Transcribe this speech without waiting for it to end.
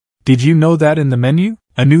Did you know that in the menu?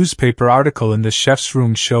 A newspaper article in the chef's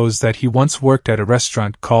room shows that he once worked at a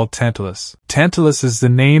restaurant called Tantalus. Tantalus is the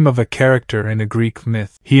name of a character in a Greek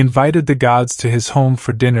myth. He invited the gods to his home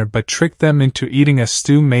for dinner but tricked them into eating a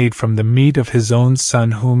stew made from the meat of his own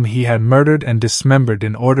son whom he had murdered and dismembered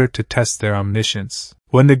in order to test their omniscience.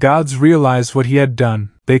 When the gods realized what he had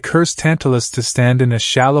done, they cursed Tantalus to stand in a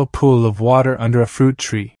shallow pool of water under a fruit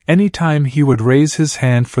tree. Any time he would raise his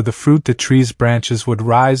hand for the fruit, the tree's branches would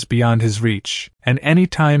rise beyond his reach, and any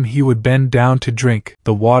time he would bend down to drink,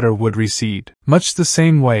 the water would recede. Much the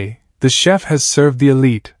same way, the chef has served the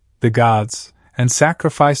elite, the gods, and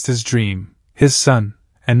sacrificed his dream, his son,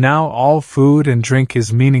 and now all food and drink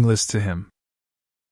is meaningless to him.